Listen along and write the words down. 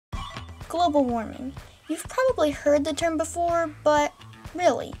global warming. You've probably heard the term before, but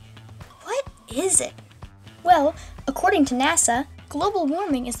really, what is it? Well, according to NASA, global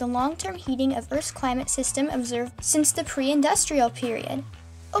warming is the long-term heating of Earth's climate system observed since the pre-industrial period.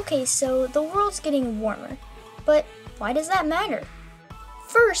 Okay, so the world's getting warmer, but why does that matter?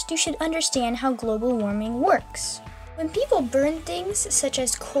 First, you should understand how global warming works. When people burn things such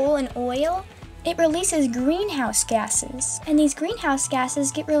as coal and oil, it releases greenhouse gases, and these greenhouse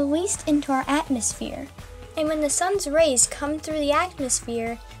gases get released into our atmosphere. And when the sun's rays come through the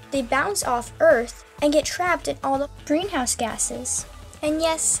atmosphere, they bounce off Earth and get trapped in all the greenhouse gases. And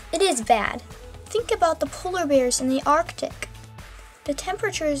yes, it is bad. Think about the polar bears in the Arctic. The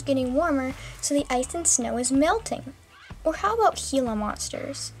temperature is getting warmer, so the ice and snow is melting. Or how about Gila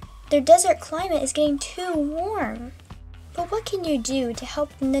monsters? Their desert climate is getting too warm. But what can you do to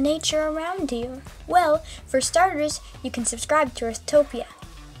help the nature around you? Well, for starters, you can subscribe to Earthtopia.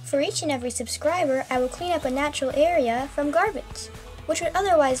 For each and every subscriber, I will clean up a natural area from garbage, which would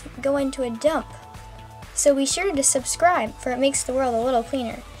otherwise go into a dump. So be sure to subscribe, for it makes the world a little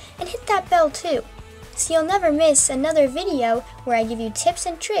cleaner. And hit that bell too, so you'll never miss another video where I give you tips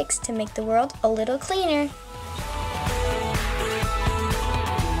and tricks to make the world a little cleaner.